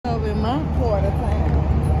my part of town.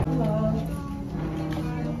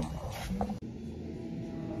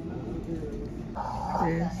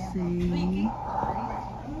 Let's see.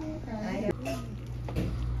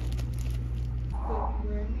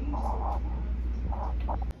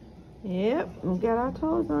 Yep, we got our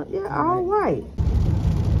toes on. Yeah, all white.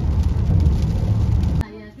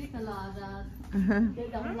 They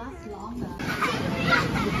don't last longer.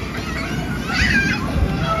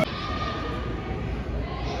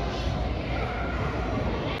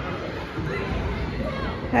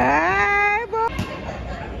 Hey, boy.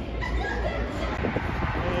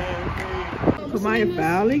 Kamiiya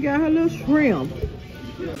finally got her little shrimp.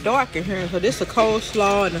 Dark in here, so this is a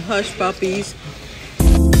coleslaw and the hush puppies.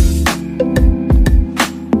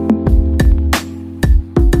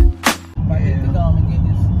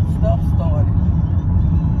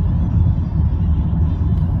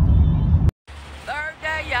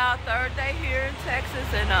 Third day here in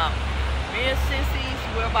Texas, and me and Sissy's,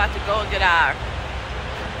 we're about to go and get our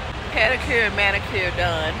pedicure and manicure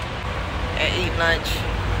done and eat lunch.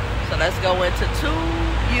 So let's go into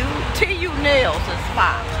TU Nails and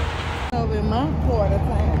Spa. Over in my part of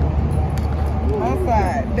town. My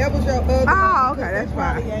side. That was your other. Oh, okay, that's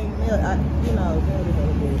fine. You know,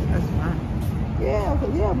 that's fine. Yeah, but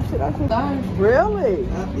shit, I should. Really?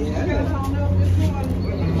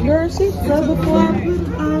 Girl, she's so before I put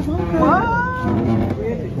what?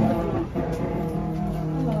 Really?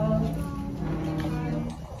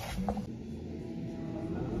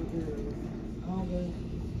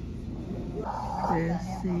 Let's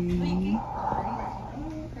see. Let's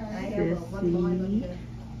see.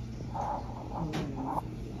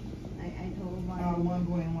 I told my one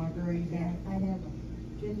boy and one girl. Yeah, I have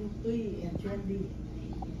Gen 3 and Gen D.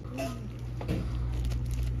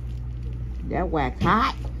 That wax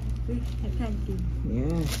hot. Thank you.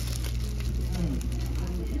 Yes.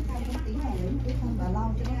 Bà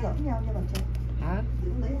lau cho nó giống nhau nha bà chị. Hả?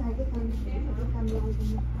 Lấy hai cái thân lau cho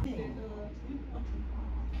nhau.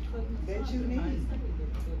 That you need.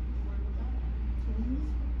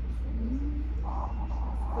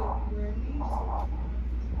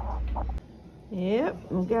 Yep,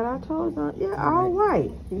 we got our toes on. Yeah, all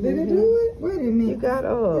white. Did it do it? Wait a minute. You got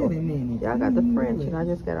wait a minute. Y'all got the French, and I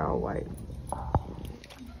just got all white.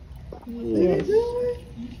 Yes. Did it do it?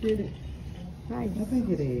 Did it? Nice. I think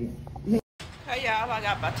it is. Hey y'all, I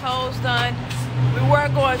got my toes done. We were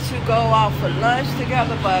going to go out for lunch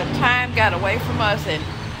together, but time got away from us, and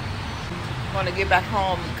want to get back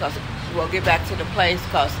home because we'll get back to the place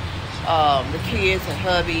because the kids and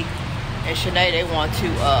hubby and Shanae, they want to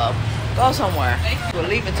go somewhere. We're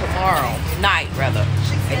leaving tomorrow night, rather,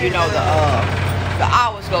 and you know the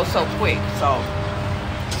hours go so quick. So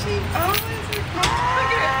she always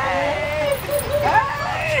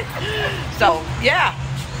so yeah.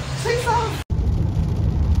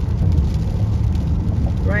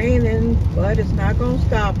 Raining, but it's not gonna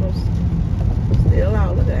stop us. Still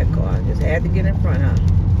out of that car. Just had to get in front of her.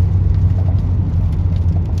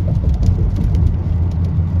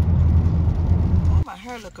 Oh, my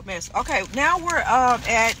hair look a mess. Okay, now we're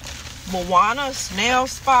at Moana's nail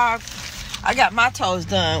spa. I got my toes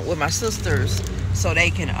done with my sisters so they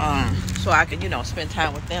can so I can, you know, spend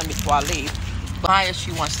time with them before I leave. Maya,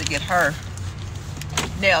 she wants to get her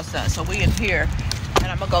nails done. So we in here, and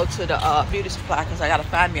I'm gonna go to the beauty supply because I gotta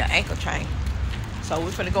find me an ankle chain. So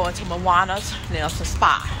we're gonna go into Moana's Nails and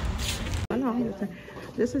Spa. I know,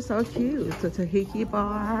 this is so cute. It's a Tahiti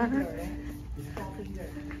bar.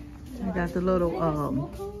 I got the little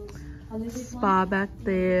spa back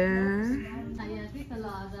there.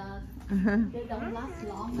 They don't last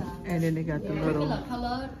longer. And then they got the little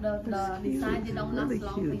color, the design, they don't last really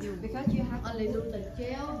long cute. for you because you have only do the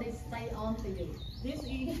gel, they stay on for you. This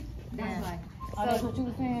is that's right. Oh, that's what you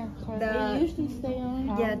were saying? They usually stay on.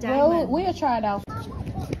 Yeah, well, we'll try it out.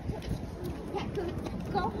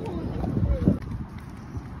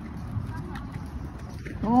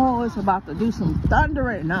 Oh, it's about to do some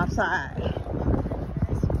thundering outside.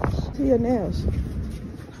 See your nails.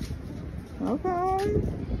 Okay.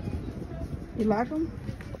 You like them?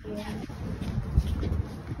 Yeah.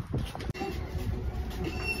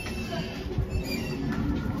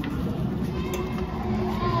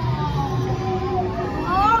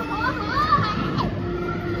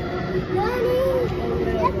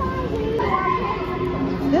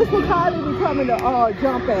 This will probably be coming to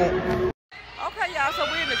jump at. Okay, y'all, so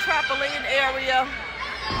we're in the trampoline area,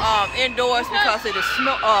 indoors because it is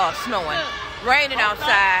snowing, raining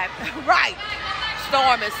outside, right,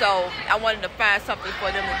 storming. So I wanted to find something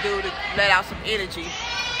for them to do to let out some energy,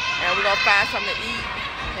 and we're gonna find something to eat,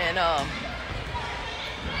 and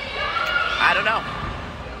I don't know.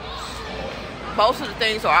 most of the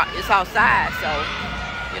things it's outside, so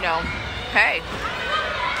you know, hey,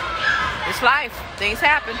 it's life. Things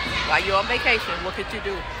happen while you're on vacation. What could you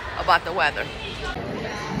do about the weather?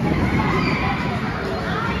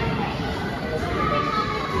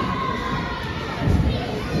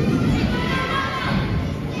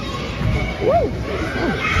 Woo!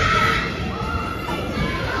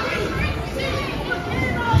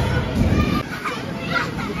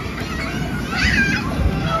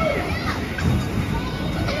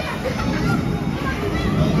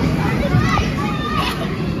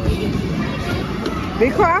 Be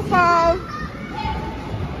careful.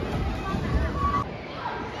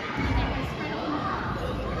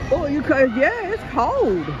 Oh, you could, yeah, it's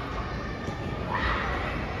cold.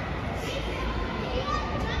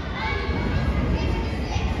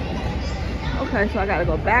 Okay, so I gotta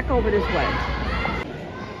go back over this way.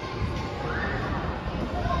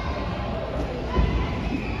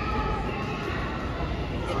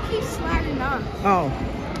 It keeps sliding off. Oh.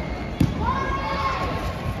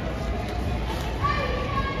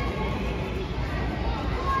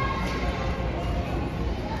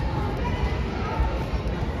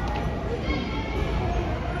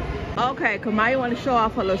 Okay, Kamiiya want to show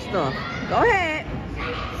off her little stuff. Go ahead.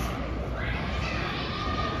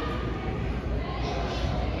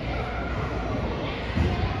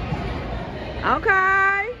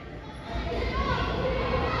 Okay.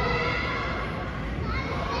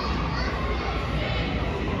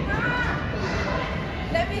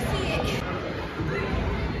 Let me see it.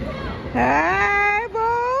 Hey,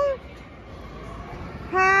 boo.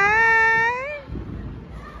 Hey.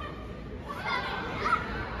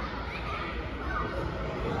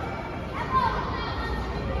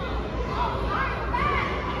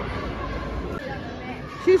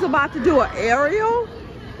 She's about to do an aerial.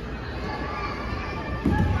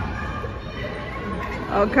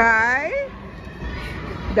 Okay.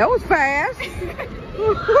 That was fast.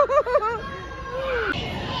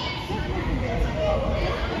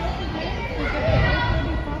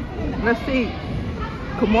 Let's see.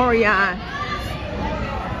 Kamiiya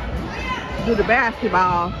do the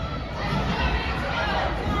basketball.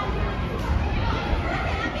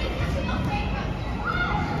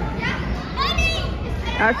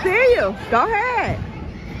 I see you. Go ahead.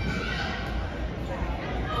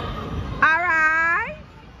 All right.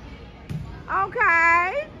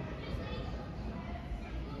 Okay.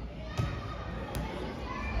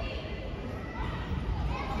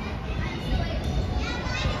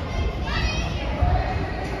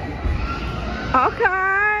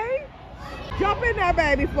 Okay. Jump in there,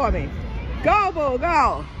 baby, for me. Go, boo,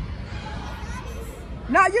 go.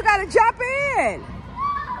 No, you gotta jump in.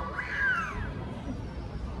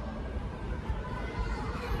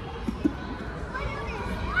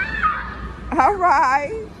 All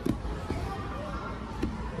right.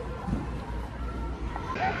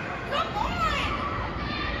 Come on.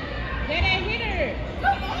 That ain't hit her.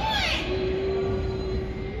 Come on.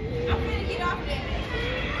 I'm gonna get off there.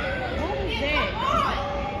 What was that?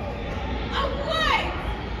 Come on.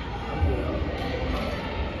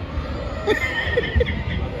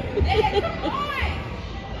 Dad, come on.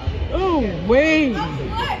 Oh, wait.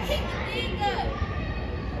 What? Pick the thing up.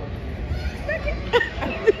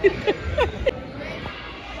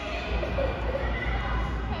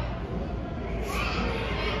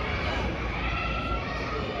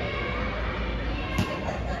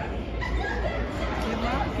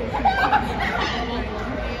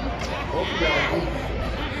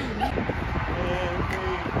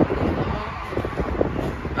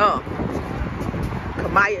 Oh,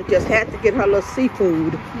 Kamiiya just had to get her little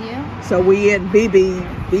seafood. Yeah. So we in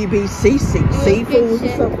BBC seafood.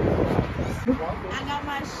 So. I got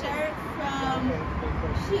my shirt from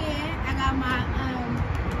Shein. I got my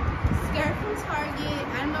skirt from Target.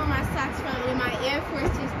 I know my socks from, and my Air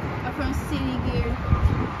Forces are from City Gear.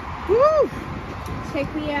 Woo! Check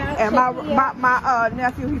me out. And my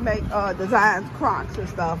nephew, he make designs, Crocs and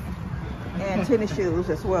stuff, and tennis shoes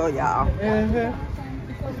as well, y'all.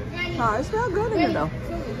 Oh, it smells good in here though.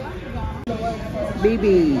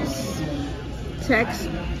 BB's Tex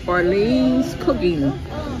Orleans Cooking.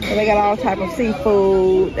 So they got all type of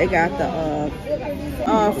seafood. They got the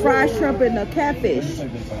fried shrimp and the catfish.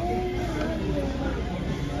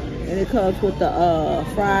 And it comes with the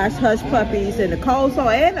fries, hush puppies, and the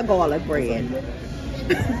coleslaw and the garlic bread.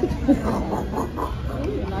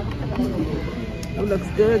 It looks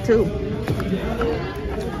good too.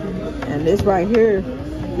 And this right here,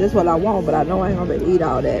 this is what I want, but I know I ain't gonna eat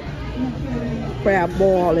all that. Crab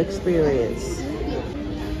boil experience.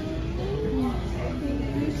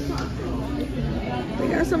 They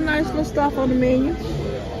got some nice little stuff on the menu.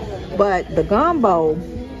 But the gumbo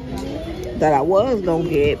that I was gonna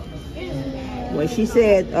get, when she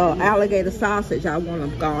said alligator sausage, I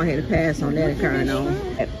want to go ahead and pass on that and carry on.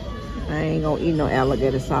 I ain't gonna eat no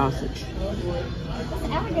alligator sausage.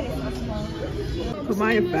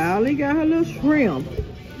 Kamiiya finally got her little shrimp.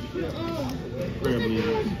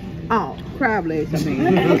 Oh, crab legs, I mean.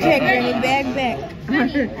 Okay, Granny, back.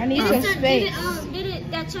 I need some space. Did it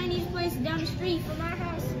that Chinese place down the street from our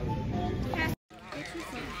house?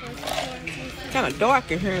 Kind of dark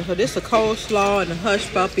in here, so this is a coleslaw and the hush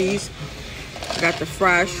puppies. Got the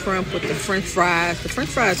fried shrimp with the french fries. The french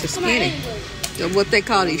fries are skinny. They're what they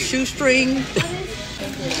call these shoestrings.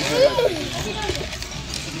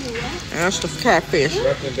 That's the catfish.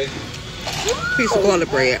 Piece of garlic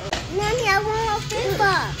bread. Mommy, I want a fish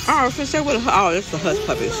box. Oh, so say what? Oh, it's the hush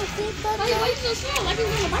puppies. Why are you so slow? Like you're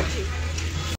gonna bite you.